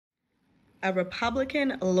A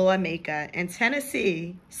Republican lawmaker in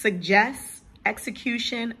Tennessee suggests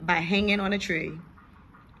execution by hanging on a tree.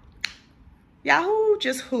 Yahoo,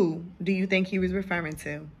 just who do you think he was referring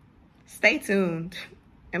to? Stay tuned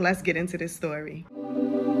and let's get into this story.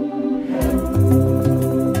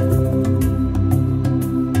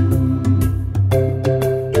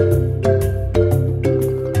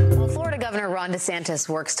 Ron DeSantis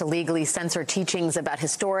works to legally censor teachings about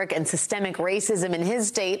historic and systemic racism in his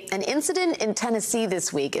state. An incident in Tennessee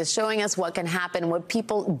this week is showing us what can happen when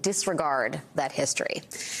people disregard that history.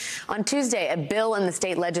 On Tuesday, a bill in the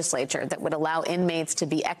state legislature that would allow inmates to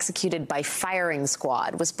be executed by firing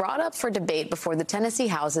squad was brought up for debate before the Tennessee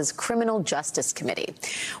House's Criminal Justice Committee.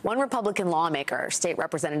 One Republican lawmaker, State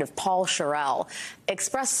Representative Paul Shorturl,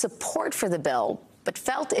 expressed support for the bill, but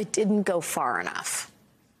felt it didn't go far enough.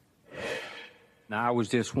 Now, I was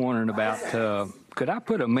just wondering about, could I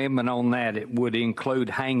put an amendment on that? It would include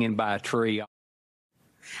hanging by a tree.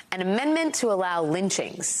 An amendment to allow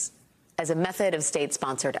lynchings as a method of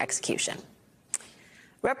state-sponsored execution.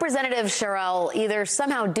 Representative Shorturl either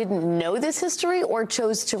somehow didn't know this history or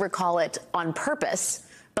chose to recall it on purpose.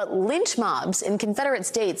 But lynch mobs in Confederate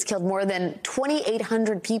states killed more than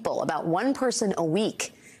 2,800 people, about one person a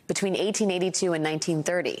week, between 1882 and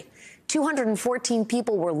 1930. 214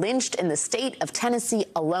 people were lynched in the state of Tennessee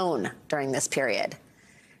alone during this period.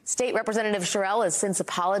 State Representative Shorturl has since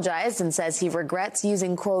apologized and says he regrets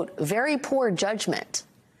using, quote, very poor judgment.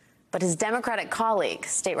 But his Democratic colleague,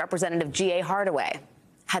 State Representative G.A. Hardaway,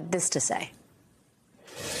 had this to say.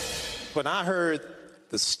 When I heard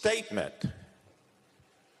the statement,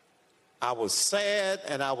 I was sad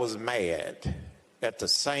and I was mad at the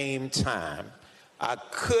same time. I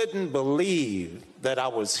couldn't believe that I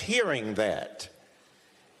was hearing that.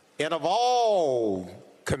 And of all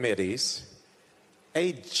committees,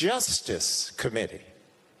 a justice committee.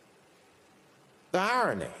 The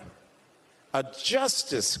irony, a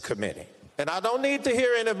justice committee. And I don't need to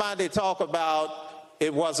hear anybody talk about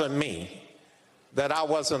it wasn't me, that I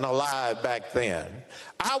wasn't alive back then.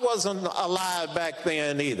 I wasn't alive back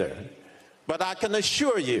then either. But I can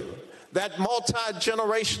assure you, that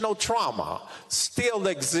multi-generational trauma still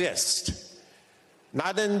exists,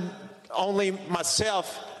 not in only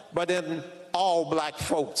myself, but in all black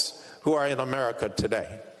folks who are in America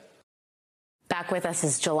today. Back with us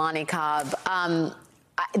is Jelani Cobb.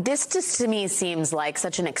 This just to me seems like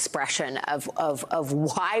such an expression of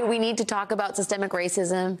why we need to talk about systemic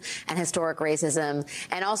racism and historic racism,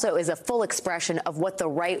 and also is a full expression of what the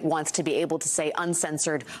right wants to be able to say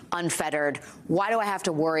uncensored, unfettered. Why do I have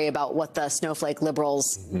to worry about what the snowflake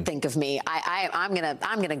liberals think of me? I'm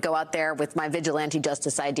gonna go out there with my vigilante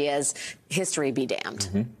justice ideas. History be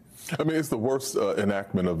damned. I mean, it's the worst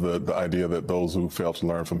enactment of the idea that those who fail to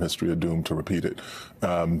learn from history are doomed to repeat it.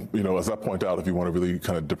 You know, as I point out, if you want a really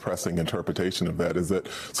kind of depressing interpretation of that, is that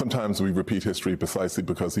sometimes we repeat history precisely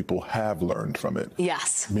because people have learned from it.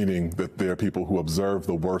 Yes. Meaning that there are people who observe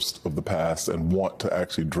the worst of the past and want to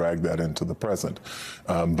actually drag that into the present.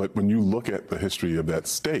 But when you look at the history of that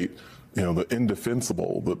state, you know, the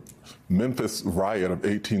indefensible, the Memphis riot of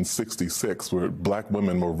 1866, where black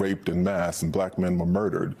women were raped en masse and black men were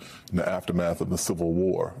murdered in the aftermath of the Civil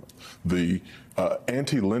War. The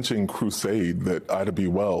anti-lynching crusade that Ida B.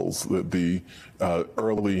 Wells, the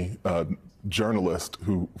early journalist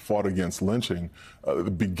who fought against lynching,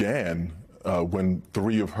 began when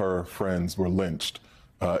 3 of her friends were lynched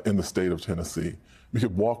in the state of Tennessee. We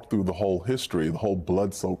could walk through the whole history, the whole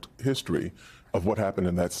blood-soaked history of what happened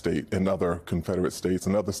in that state and other Confederate states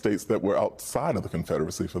and other states that were outside of the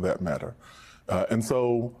Confederacy for that matter. And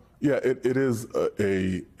so, yeah, it is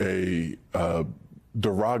a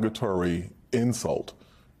derogatory insult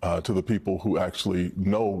to the people who actually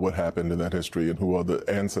know what happened in that history and who are the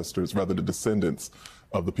ancestors, rather the descendants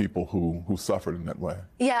of the people who suffered in that way.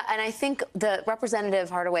 Yeah, and I think the Representative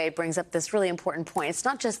Hardaway brings up this really important point. It's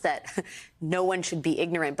not just that no one should be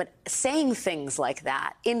ignorant, but saying things like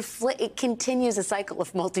that, it continues a cycle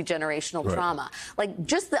of multi-generational trauma. Like,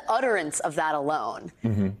 just the utterance of that alone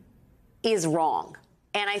is wrong.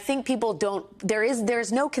 And I think people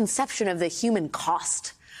there's no conception of the human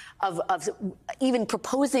cost of even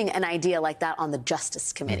proposing an idea like that on the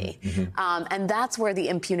Justice Committee. And that's where the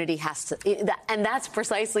impunity has to, and that's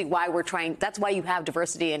precisely why that's why you have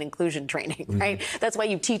diversity and inclusion training, right? That's why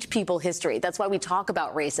you teach people history. That's why we talk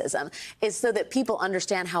about racism, is so that people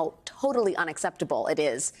understand how totally unacceptable it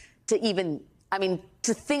is to even,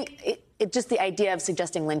 to think, just the idea of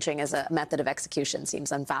suggesting lynching as a method of execution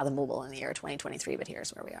seems unfathomable in the year 2023, but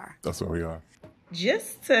here's where we are. That's where we are.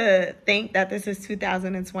 Just to think that this is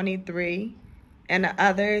 2023 and the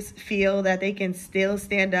others feel that they can still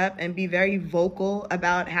stand up and be very vocal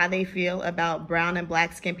about how they feel about brown and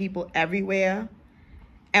black skinned people everywhere,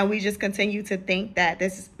 and we just continue to think that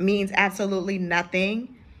this means absolutely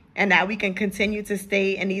nothing and that we can continue to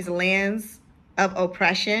stay in these lands of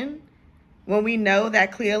oppression when we know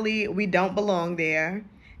that clearly we don't belong there.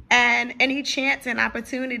 And any chance and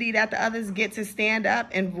opportunity that the others get to stand up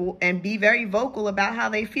and be very vocal about how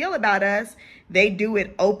they feel about us, they do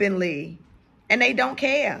it openly. And they don't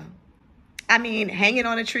care. I mean, hanging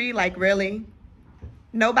on a tree, like, really?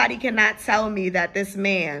 Nobody cannot tell me that this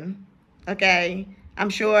man, okay, I'm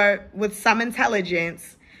sure with some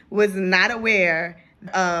intelligence, was not aware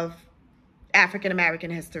of African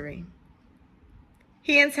American history.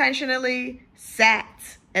 He intentionally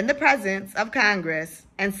sat in the presence of Congress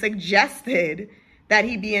and suggested that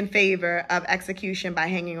he be in favor of execution by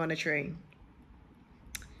hanging on a tree.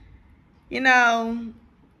 You know,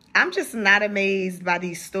 I'm just not amazed by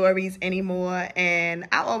these stories anymore. And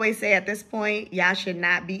I always say at this point, y'all should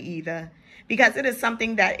not be either, because it is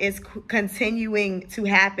something that is continuing to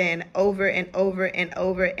happen over and over and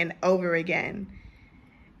over and over again.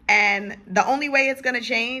 And the only way it's going to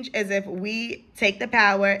change is if we take the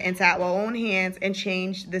power into our own hands and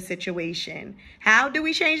change the situation. How do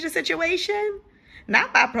we change the situation?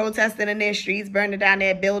 Not by protesting in their streets, burning down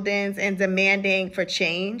their buildings, and demanding for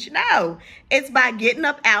change. No, it's by getting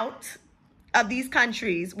up out of these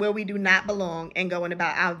countries where we do not belong and going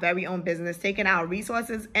about our very own business, taking our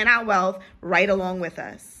resources and our wealth right along with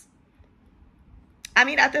us. I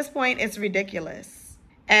mean, at this point, it's ridiculous.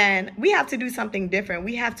 And we have to do something different.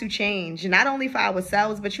 We have to change, not only for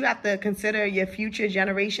ourselves, but you have to consider your future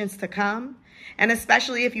generations to come. And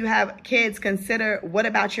especially if you have kids, consider what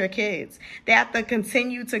about your kids? They have to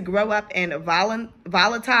continue to grow up in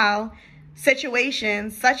volatile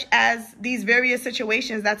situations, such as these various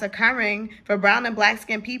situations that's occurring for brown and black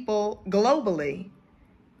skinned people globally.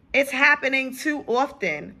 It's happening too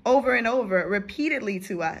often, over and over, repeatedly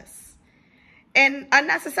to us. And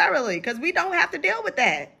unnecessarily, because we don't have to deal with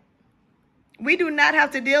that. We do not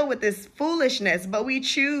have to deal with this foolishness, but we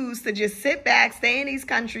choose to just sit back, stay in these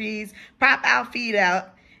countries, prop our feet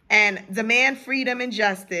out, and demand freedom and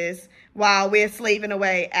justice while we're slaving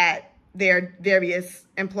away at their various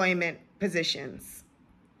employment positions,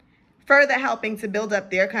 further helping to build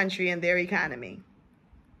up their country and their economy.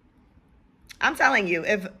 I'm telling you,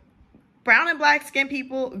 if brown and black skinned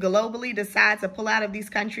people globally decide to pull out of these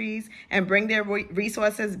countries and bring their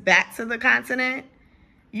resources back to the continent,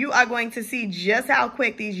 you are going to see just how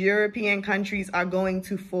quick these European countries are going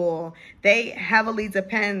to fall. They heavily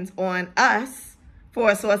depend on us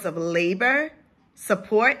for a source of labor,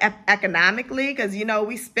 support economically, because, you know,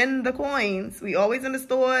 we spend the coins. We always in the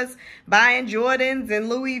stores buying Jordans and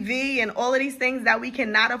Louis V and all of these things that we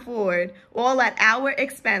cannot afford, all at our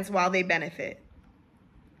expense while they benefit.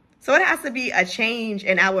 So it has to be a change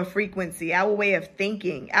in our frequency, our way of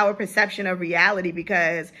thinking, our perception of reality,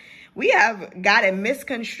 because we have got it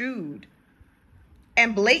misconstrued.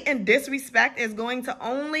 And blatant disrespect is going to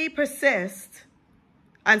only persist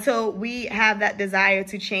until we have that desire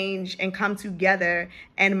to change and come together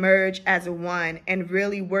and merge as one and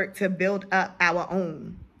really work to build up our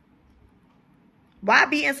own. Why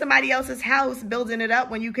be in somebody else's house building it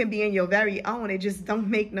up when you can be in your very own? It just don't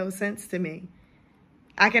make no sense to me.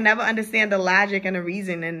 I can never understand the logic and the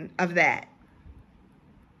reasoning of that.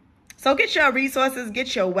 So get your resources,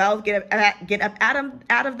 get your wealth, get up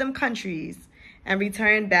out of them countries and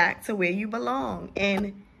return back to where you belong.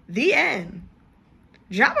 In the end,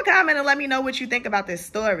 drop a comment and let me know what you think about this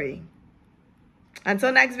story.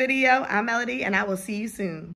 Until next video, I'm Melody, and I will see you soon.